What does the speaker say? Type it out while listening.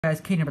Guys,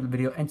 Kate about the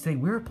video, and today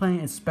we're playing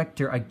in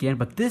Specter again,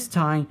 but this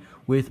time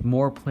with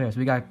more players.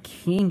 We got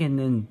King and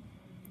then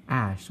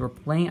Ash. So we're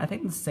playing, I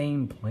think, the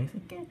same place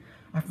again.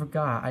 I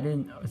forgot. I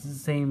didn't. This is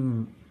the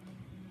same.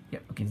 Yeah,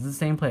 okay, this is the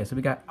same place. So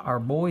we got our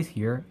boys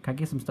here. Can I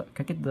get some stuff?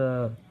 Can I get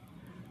the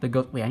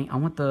ghost? Wait, I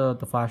want the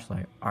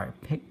flashlight. All right,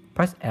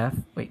 press F.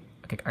 Wait,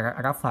 okay,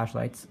 I got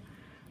flashlights.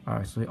 All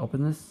right, so we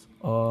open this.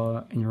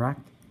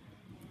 Interact.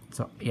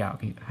 So yeah,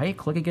 okay. How do you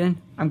click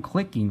again? I'm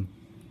clicking.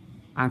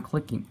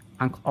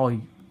 Oh,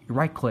 you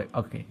right click.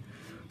 Okay.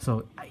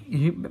 So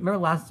you remember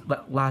last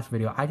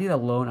video? I did it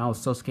alone. I was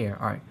so scared.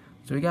 All right.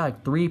 So we got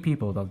like 3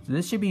 people though.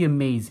 This should be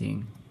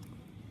amazing.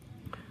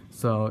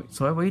 So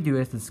what we do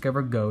is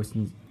discover ghosts.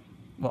 And,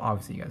 well,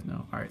 obviously you guys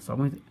know. All right. So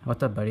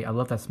what's up, buddy? I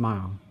love that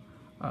smile.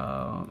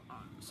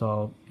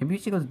 So maybe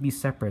we should go be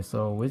separate.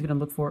 So what is gonna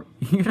look for?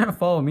 You're gonna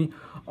follow me.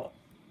 Oh,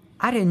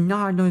 I did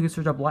not know you could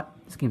search up.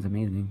 This game's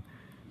amazing.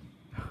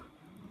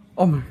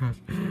 Oh my gosh.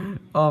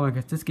 Oh my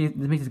gosh. This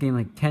makes this game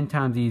like 10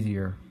 times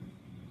easier.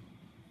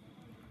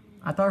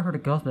 I thought I heard a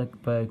ghost,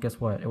 but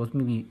guess what? It was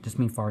maybe just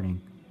me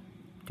farting.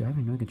 Do I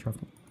even know I can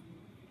travel?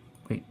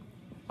 Wait.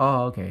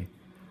 Oh, okay.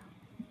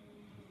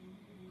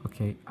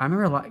 Okay. I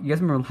remember, you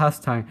guys remember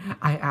last time,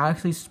 I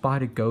actually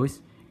spotted ghosts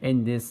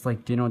in this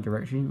like general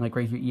direction. Like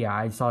right here. Yeah,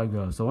 I saw a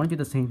ghost. So I want to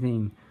do the same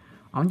thing.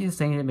 I want to do the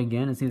same thing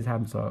again and see this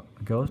happens. So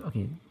a ghost.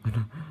 Okay.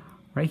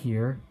 Right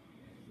here.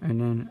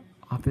 And then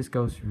office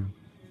ghost room.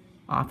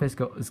 Office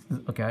ghost.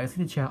 Okay, I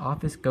see the chat.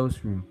 Office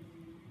ghost room.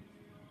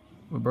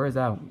 Where is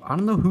that? I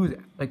don't know who's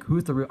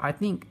the real. I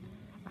think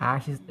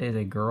Ash is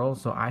a girl,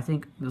 so I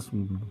think this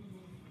one.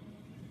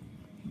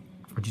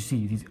 What'd you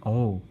see? These.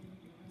 Oh,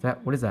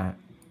 what is that?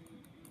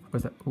 What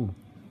is that? Ooh.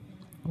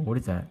 Oh, what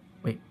is that?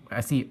 Wait,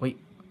 I see.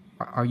 Wait,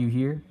 are you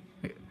here?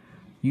 Wait.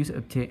 Use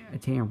obtain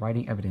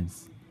writing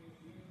evidence.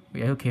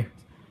 Wait, who cares?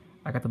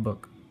 I got the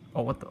book.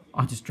 Oh, what the?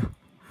 I just dropped.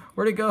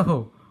 Where'd it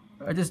go?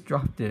 I just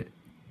dropped it.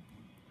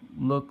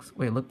 Look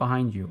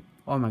behind you.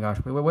 Oh my gosh.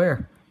 Wait,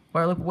 where?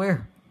 Look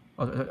where?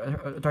 Oh,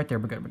 it's right there.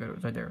 We're good.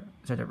 It's right there.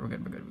 We're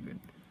good.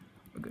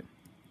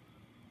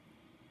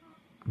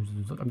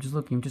 I'm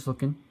just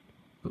looking.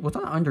 What's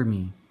on under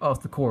me? Oh,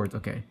 it's the cords.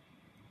 Okay.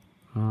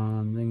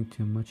 Nothing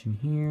too much in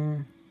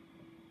here.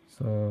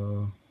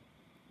 So,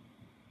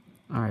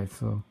 all right.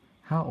 So,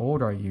 how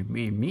old are you?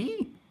 Me?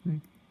 Me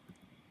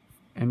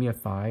at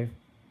 5,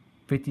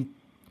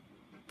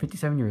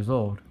 57 years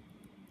old.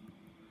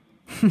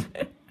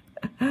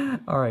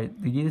 Alright,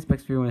 the game is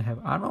best experience with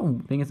I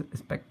don't think it's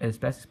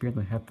best experience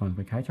with headphones,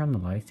 but can I turn on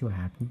the lights, see what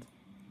happens?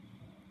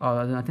 Oh,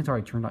 I think it's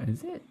already turned on.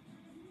 Is it?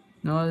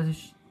 No,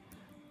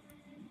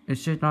 it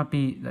should not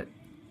be that.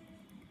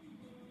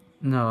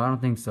 No, I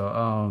don't think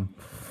so.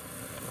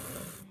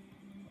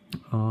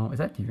 Is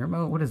that the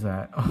remote? What is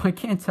that? Oh, I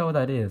can't tell what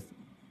that is.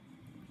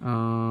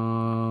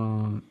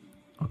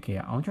 Okay,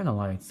 I'll turn the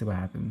lights, see what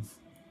happens.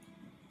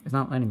 It's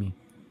not letting me.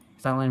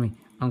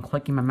 I'm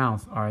clicking my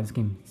mouse. Alright, this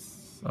game.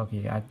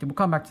 Okay, we'll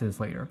come back to this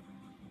later.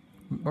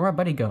 Where'd my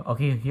buddy go?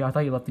 Okay, I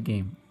thought you left the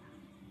game.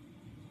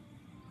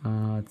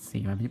 Let's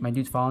see. My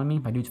dude's following me.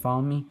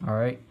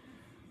 Alright.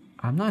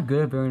 I'm not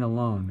good at being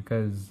alone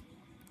because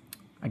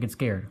I get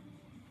scared.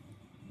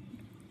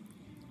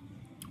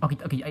 Okay,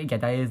 yeah,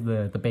 that is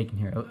the bacon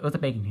here. It was the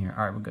bacon here.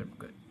 Alright, we're good.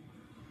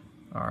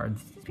 Alright,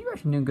 these people are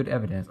actually doing good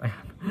evidence.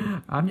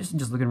 I'm just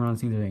looking around to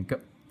see if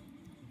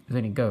there's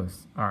any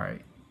ghosts.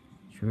 Alright.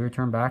 Should we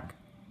return back?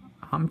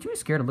 I'm too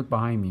scared to look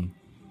behind me.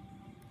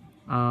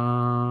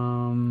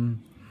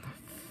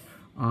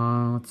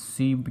 Let's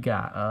see. We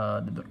got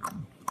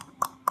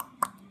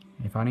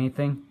you find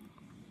anything?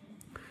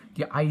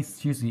 Yeah, I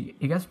seriously,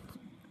 you guys,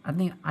 I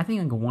think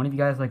like one of you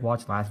guys like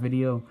watched last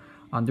video.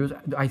 I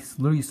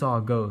literally saw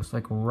a ghost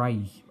like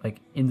right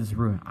in this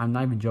room. I'm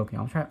not even joking.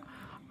 I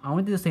want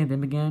to do the same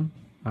thing again.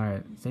 All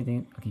right, same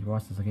thing. Okay,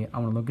 watch this. Okay, I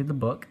want to look at the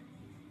book.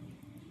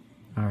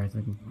 All right, so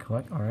I can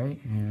collect. All right,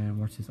 and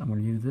watch this. I'm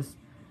gonna use this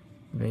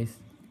base.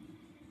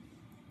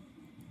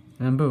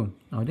 And then boom.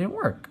 Oh, it didn't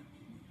work.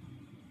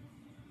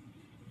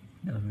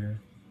 That was weird.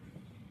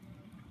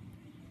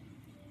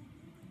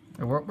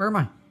 Where am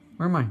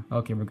I?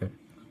 Okay, we're good.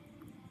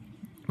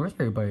 Where's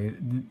everybody?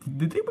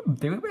 Did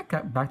they went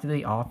back to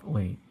the off?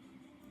 Wait.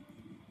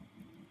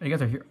 You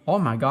guys are here. Oh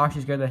my gosh,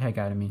 you scared the heck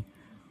out of me.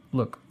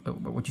 Look,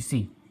 what you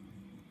see?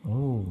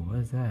 Oh, what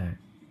is that?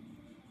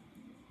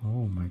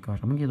 Oh my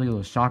gosh, I'm gonna get like a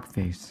little shock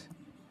face.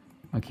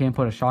 I can't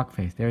put a shock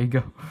face. There you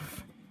go.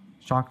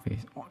 Shock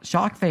face. Oh,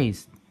 shock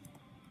face.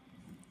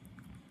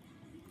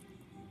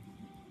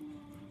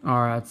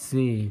 Alright, let's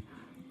see.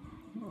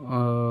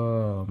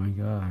 Oh my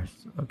gosh.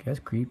 Okay, that's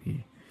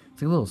creepy.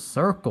 It's like a little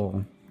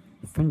circle.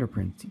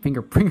 Fingerprints.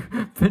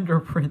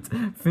 Fingerprints.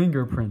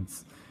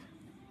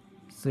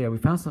 So yeah, we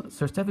found so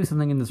there's definitely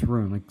something in this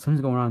room. Like something's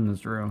going on in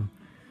this room.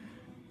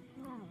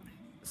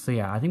 So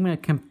yeah, I think I'm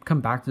gonna come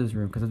back to this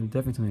room because there's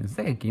definitely something. Is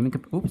that a gaming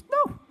oops,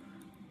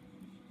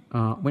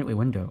 no! Wait,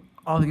 window.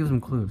 Oh, they give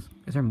some clues.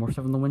 Is there more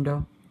stuff in the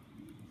window?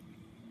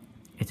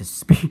 It's a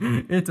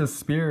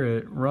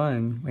spirit.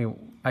 Run. Wait,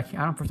 I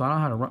don't know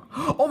how to run.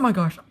 Oh my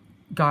gosh.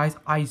 Guys,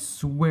 I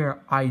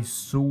swear I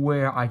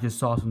just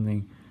saw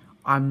something.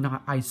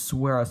 I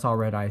swear I saw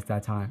red eyes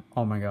that time.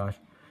 Oh my gosh.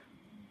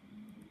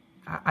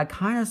 I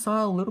kind of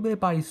saw a little bit,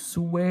 but I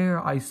swear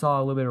I saw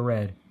a little bit of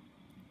red.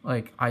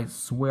 Like, I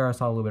swear I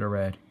saw a little bit of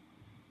red.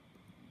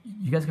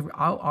 You guys can,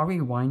 I'll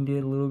rewind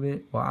it a little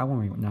bit. Well, I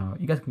won't rewind. No,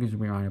 you guys can just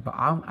rewind it. But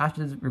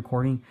after this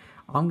recording,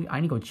 I need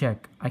to go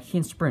check. I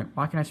can't sprint.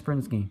 Why can't I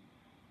sprint this game?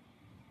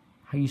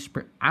 How you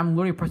sprint? I'm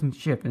literally pressing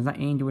shift. It's not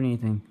ain't doing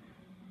anything.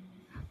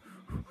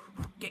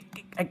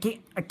 I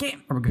can't.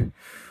 We're good.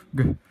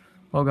 Good.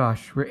 Oh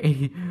gosh, we're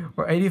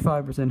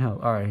 85%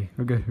 health. All right,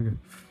 we're good.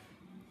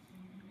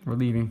 We're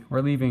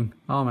leaving.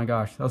 Oh my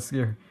gosh, that was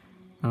scary.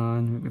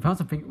 We found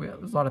something.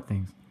 There's a lot of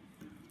things.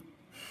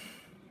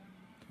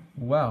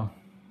 Wow,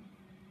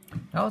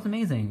 that was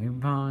amazing.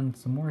 We found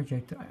some more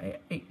objectives.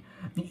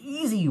 The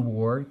easy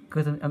award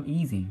because I'm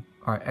easy.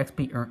 All right,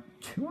 XP earned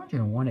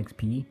 201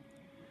 XP.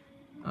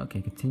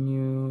 Okay,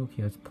 continue.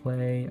 Okay, let's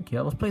play. Okay,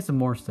 let's play some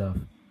more stuff.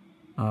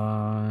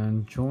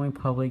 Join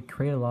public,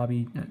 create a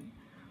lobby.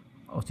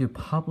 Let's do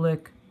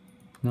public,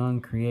 none,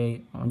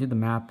 create. I'll do the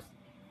maps.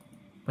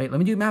 Wait, let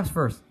me do maps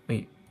first.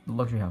 Wait, the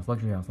luxury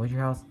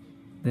house.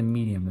 Then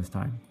medium this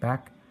time.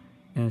 Back,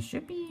 and it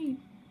should be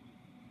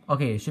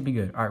okay. It should be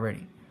good. All right,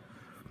 ready.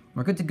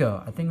 We're good to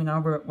go. I think now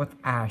we're with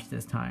Ash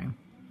this time.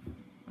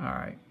 All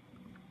right.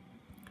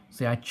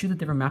 So yeah, I choose a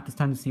different map this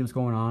time to see what's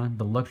going on.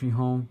 The luxury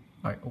home.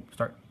 All right. Oh,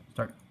 start.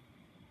 Let's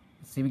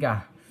see, we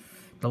got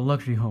the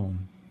luxury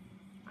home.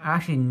 I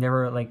actually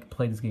never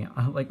played this game.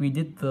 Like we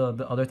did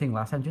the other thing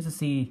last time just to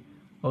see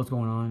what was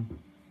going on.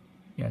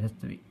 Yeah, just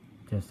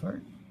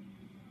start.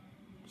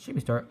 Should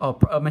we start? Oh,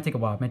 it might take a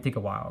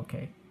while.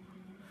 Okay.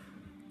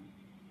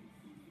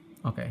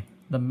 Okay.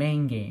 The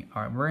main game.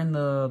 All right, we're in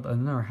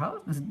another house.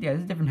 This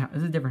is a different house.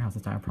 This is a different house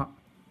this time.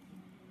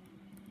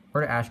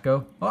 Where did Ash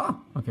go? Oh,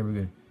 okay, we're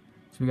good.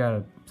 So we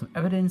got some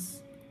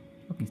evidence.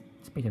 Okay,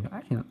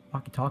 actually,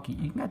 walkie-talkie.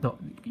 You can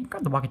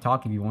grab the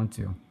walkie-talkie if you want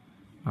to.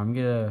 I'm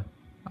gonna.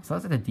 So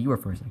let's let the D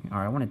word for a second. All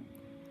right, I want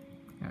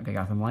to. Okay,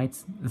 got some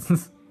lights. This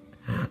is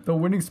the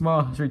winning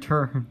smile has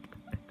returned.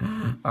 All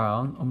right,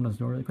 I'm gonna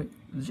door really quick.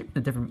 This is a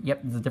different.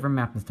 Yep, there's a different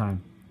map this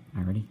time.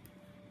 All right, ready?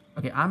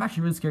 Okay, I'm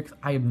actually really scared because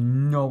I have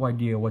no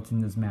idea what's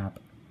in this map.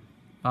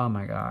 Oh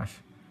my gosh.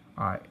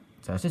 All right,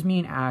 so it's just me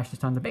and Ash this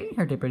time. The baby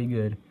here did pretty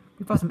good.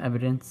 We found some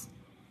evidence.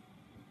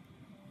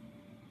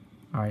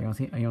 All right,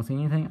 you don't see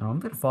anything? Oh, I'm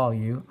gonna follow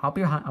you. I'll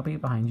be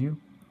behind you.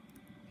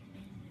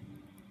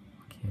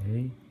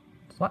 Okay.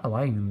 There's a lot of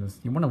lighting in this.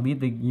 You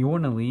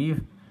wanna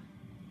leave?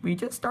 We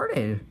just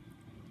started.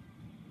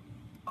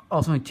 Oh,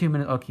 it's only 2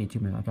 minutes. Okay, 2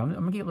 minutes. Okay, I'm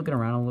gonna keep looking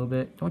around a little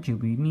bit. Don't you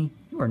leave me.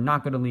 You are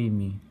not gonna leave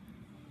me.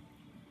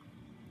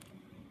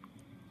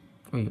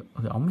 Wait,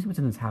 okay, I'm gonna see what's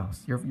in this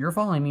house. You're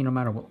following me no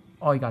matter what.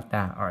 Oh, you got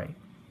that. All right.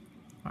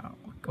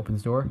 Open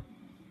this door.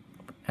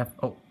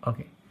 Oh,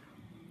 okay.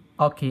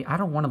 Okay, I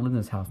don't want to live in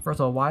this house.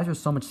 First of all, why is there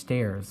so much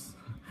stairs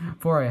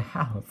for a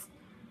house?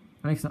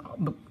 That makes sense.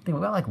 But think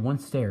we got like 1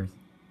 stairs.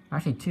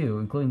 Actually 2,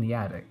 including the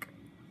attic.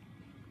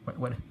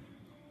 What?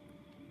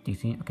 Do you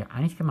see it? Okay,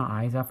 I need to get my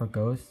eyes out for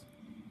ghosts.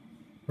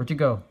 Where'd you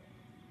go?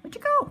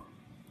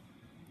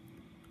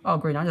 Oh,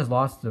 great, I just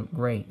lost it.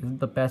 Great, this is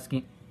the best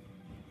game.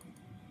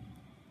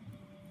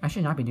 I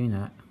should not be doing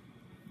that.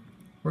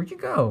 Where'd you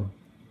go?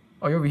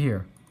 Oh, you're over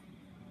here.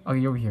 Oh,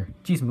 you're over here.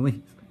 Jeez,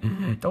 Melise.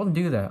 Don't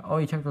do that. Oh,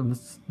 you checked on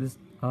this.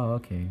 Oh,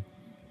 okay.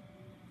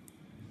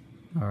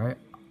 Alright.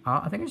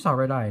 I think I saw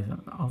red eyes.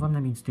 I'm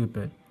not being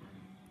stupid.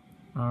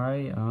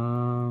 Alright,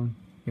 you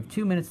have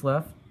 2 minutes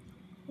left.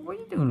 What are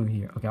you doing over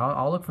here? Okay,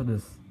 I'll look for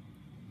this.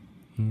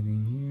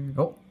 Anything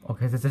here? Oh,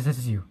 okay, this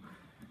is you.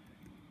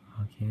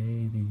 Okay,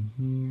 anything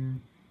here?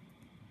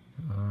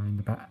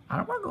 In the I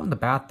don't want to go in the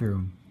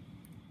bathroom.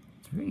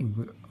 It's really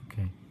weird.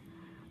 Okay.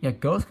 Yeah,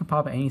 ghosts can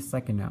pop at any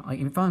second now. Like,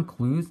 if you found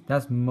clues,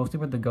 that's mostly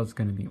where the ghost's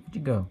gonna be. Where'd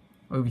you go?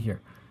 Over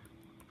here.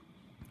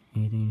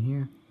 Anything in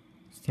here?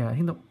 Yeah, I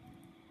think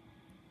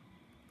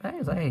that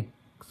is like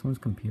someone's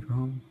computer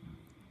home.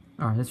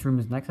 Alright, this room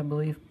is next, I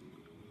believe.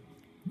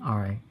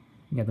 Alright.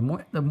 Yeah, the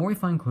more we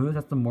find clues,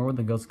 that's the more where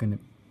the ghost's gonna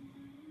be.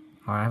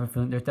 Alright, I have a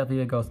feeling there's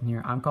definitely a ghost in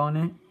here. I'm calling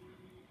it.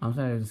 I'm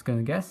just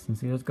gonna guess and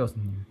see if there's a ghost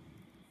in here.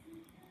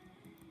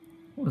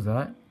 What was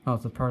that? Oh,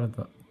 it's a part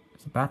of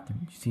it's a bathroom.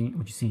 Did you see?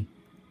 What'd you see?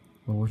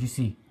 Well, what'd you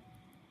see?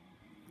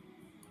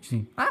 What'd you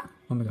see? Ah!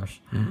 Oh my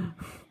gosh.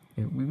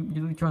 Okay, we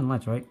usually turn the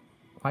lights, right?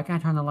 Why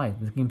can't I turn the lights?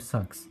 This game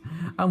sucks.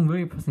 I'm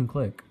really pressing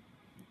click.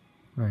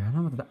 Right, I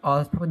don't know what oh,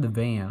 that's probably the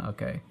van.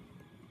 Okay.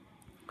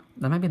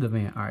 That might be the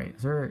van. Alright,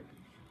 is there...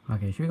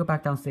 Okay, should we go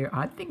back downstairs?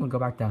 I think we'll go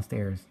back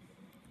downstairs.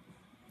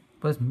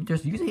 But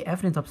there's usually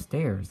evidence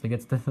upstairs. Like,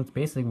 that's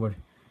basically what...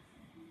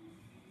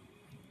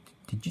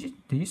 Did you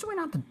just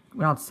went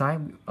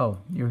outside? Oh,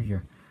 you're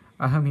here.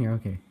 I'm here,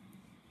 okay.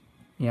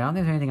 Yeah, I don't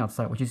think there's anything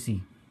outside. What you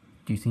see?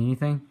 Do you see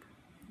anything?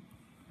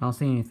 I don't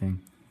see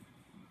anything.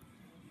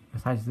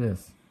 Besides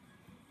this.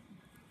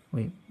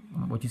 Wait,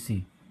 what'd you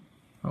see?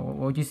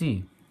 What'd you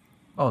see?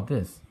 Oh,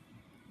 this.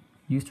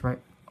 Used to write...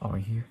 Oh,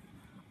 right here.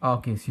 Oh,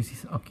 okay, so you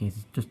see... Okay,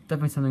 so there's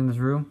definitely something in this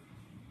room.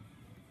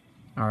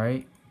 All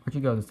right, where'd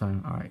you go this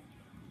time? All right,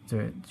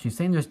 so she's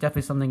saying there's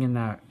definitely something in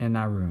that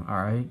room. All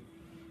right.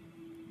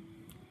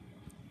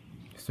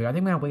 So I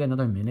think we gotta wait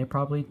another minute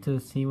probably to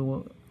see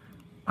what.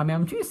 I mean,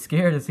 I'm too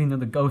scared to see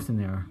another ghost in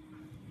there.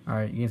 All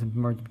right, you get some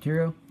more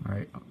material. All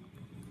right,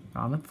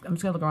 I'm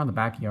just gonna look around the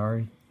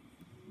backyard.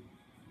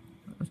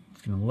 Just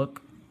gonna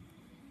look.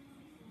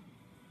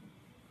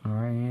 All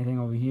right, anything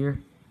over here?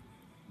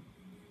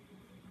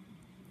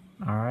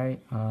 All right,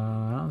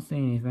 I don't see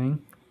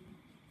anything.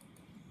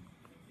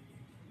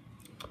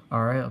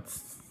 All right,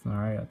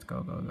 let's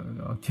go.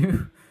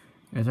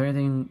 Is there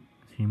anything?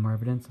 Any more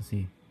evidence? Let's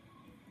see.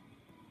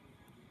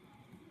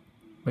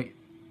 Wait.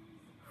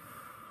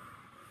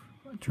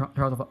 Turn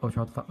off the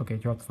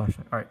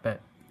flashlight. All right,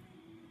 bet.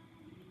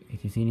 Okay, do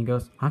you see any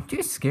ghosts? I'm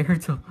too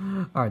scared to.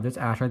 All right, there's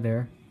Ash right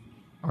there.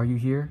 Are you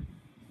here?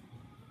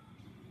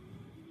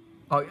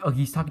 Oh,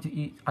 he's talking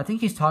to. I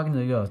think he's talking to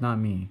the ghost, not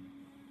me.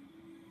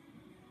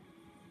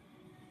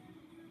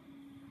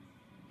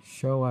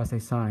 Show us a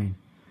sign.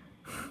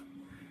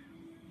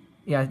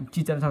 Yeah,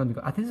 she's definitely talking to the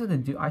ghost. I think that's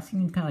what they do. I've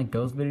seen kind of like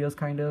ghost videos,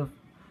 kind of.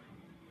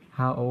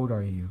 How old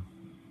are you?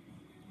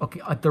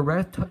 Okay, the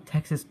red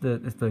text is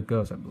the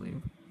ghost, I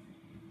believe.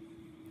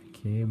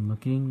 Okay, I'm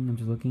looking. I'm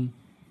just looking.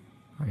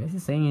 Alright, he doesn't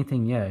say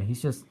anything yet.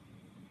 He's just.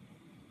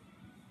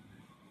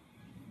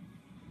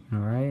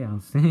 Alright, I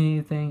don't see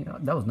anything.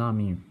 That was not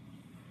me.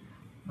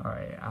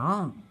 Alright,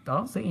 I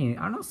don't see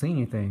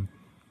anything.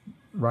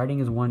 Writing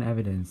is one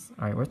evidence.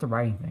 Alright, where's the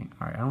writing thing?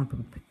 Alright, I don't.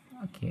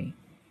 Okay.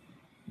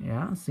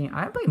 Yeah, I don't see. I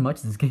haven't played much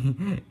of this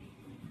game.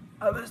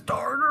 I'm a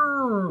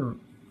starter.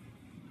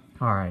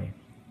 Alright.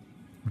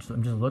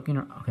 I'm just looking.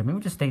 Okay, maybe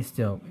just stay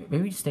still.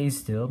 Maybe just stay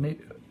still. Maybe.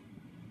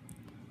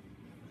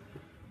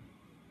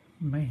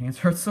 My hands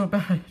hurt so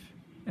bad.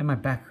 And my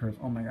back hurts.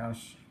 Oh my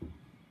gosh.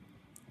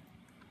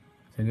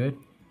 Is it good?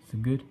 Is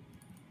it good?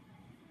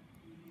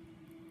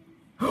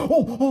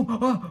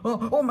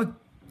 Oh my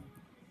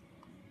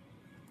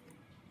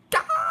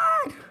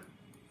God!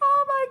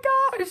 Oh my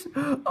gosh!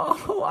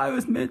 Oh, I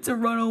was meant to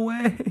run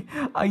away.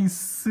 As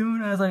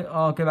soon as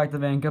oh, get back to the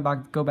van. Go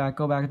back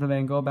to the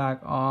van. Go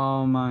back.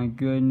 Oh my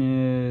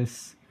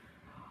goodness.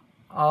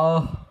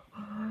 Oh.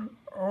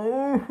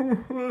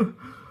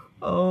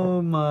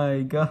 Oh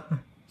my gosh.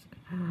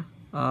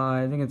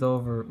 I think it's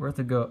over. Where's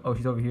the ghost? Oh,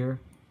 she's over here.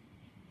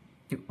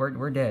 Dude,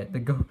 we're dead. The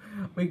ghost.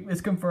 Wait,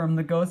 it's confirmed.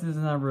 The ghost is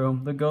in that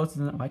room. The ghost is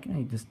in. Why can't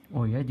I just?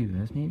 Oh, you gotta do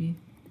this maybe.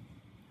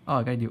 Oh,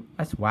 I gotta do.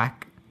 That's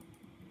whack.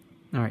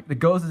 All right, the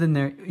ghost is in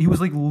there. He was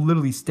like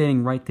literally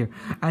standing right there.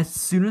 As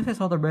soon as I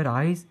saw the red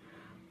eyes,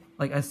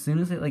 like as soon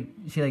as it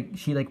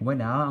she went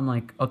out, I'm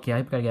like, okay,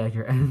 I gotta get out of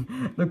here.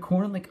 And the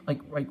corner like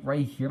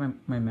right here,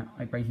 my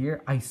like right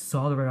here, I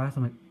saw the red eyes.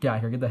 I'm like, get out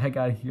of here, get the heck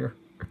out of here.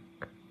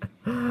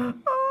 Oh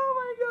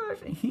my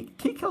gosh, he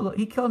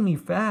killed me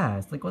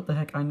fast. Like what the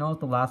heck? I know it's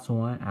the last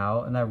one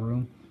out in that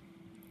room.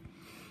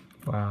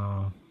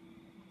 Wow.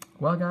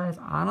 Well, guys,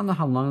 I don't know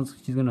how long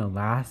she's gonna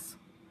last.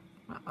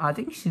 I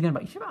think she's gonna.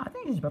 I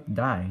think she's about to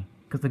die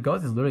because the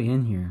ghost is literally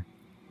in here.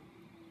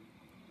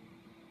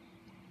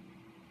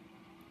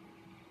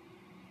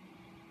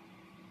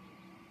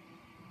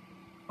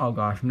 Oh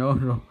gosh,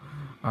 no.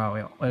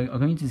 Alright, wait. I'm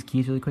gonna use these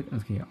keys really quick.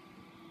 Let's get out.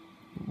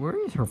 Where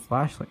is her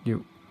flashlight,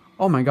 dude?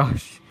 Oh my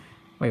gosh.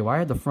 Wait,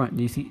 why at the front?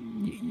 Do you see?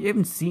 You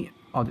haven't seen?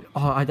 Oh,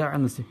 I died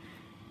on the.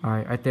 All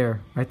right, right there.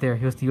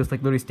 He was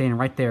like literally standing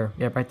right there.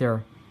 Yeah, right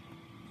there.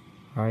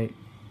 All right.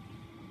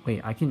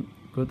 Wait, I can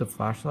go with the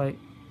flashlight.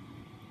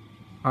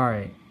 All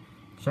right.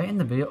 Should I end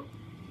the video?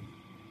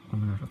 Oh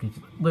my gosh. Okay,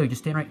 literally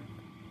just stand right.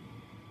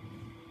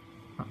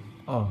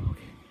 Oh,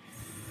 okay.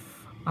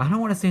 I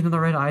don't want to see another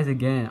red eyes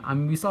again. I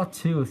mean, we saw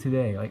 2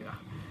 today. Like,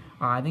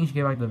 I think you should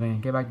get back to the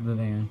van. Get back to the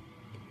van.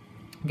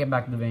 Get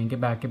back to the van. Get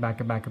back.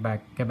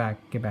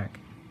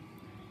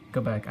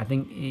 Go back. I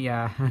think,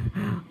 yeah.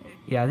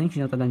 Yeah, I think she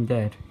knows that I'm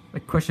dead.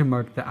 Like, question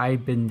mark that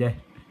I've been dead.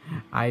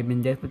 I've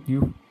been dead with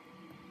you.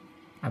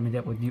 I've been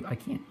dead with you. I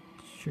can't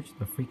search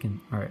the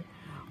freaking. Alright.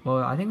 Well,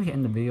 I think we should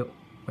end the video.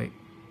 Wait.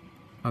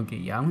 Okay,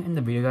 yeah, I'm gonna end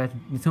the video, guys.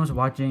 Thank you so much for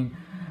watching.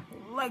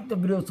 Like the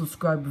video,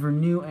 subscribe if you're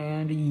new,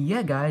 and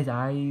yeah, guys,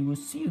 I will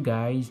see you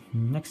guys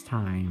next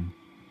time.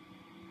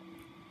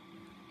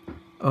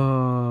 Yeah,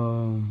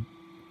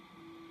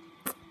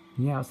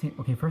 I'll see.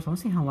 Okay, first, I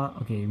want to see how long.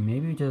 Okay,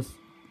 maybe just.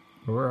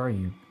 Where are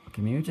you?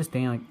 Okay, maybe just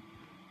stand like.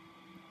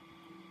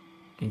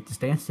 Okay, just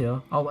stand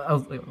still. Oh, I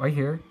was like, right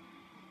here.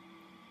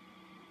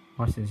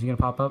 Watch this. You're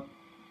gonna pop up.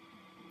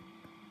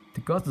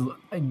 The ghost is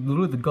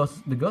literally the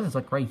ghost. The ghost is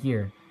like right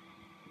here.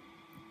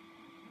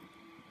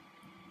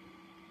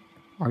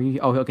 Are you?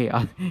 Oh, okay.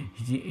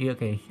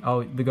 Okay.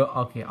 Oh, the ghost.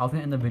 Okay, I was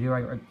gonna end the video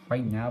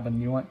right now, but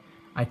you know what?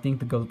 I think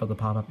the ghost is about to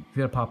pop up. It's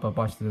gonna pop up.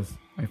 Watch this.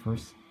 Right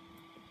first.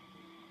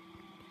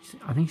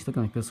 I think she's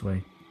looking like this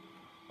way.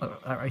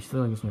 Alright, she's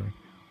looking this way.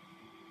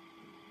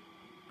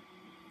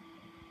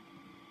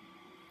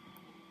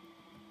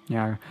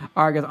 Yeah.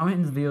 Alright, guys. I'm gonna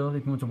end this video.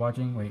 Thank you so much for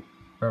watching. Wait.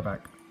 Right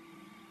back.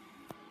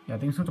 Yeah,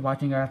 thanks so much for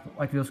watching, guys.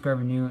 Like the video,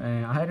 subscribe if you're new,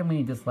 and I didn't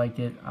really dislike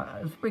it.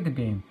 It was a pretty good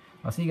game.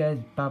 I'll see you guys.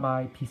 Bye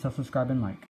bye. Peace out. Subscribe and like.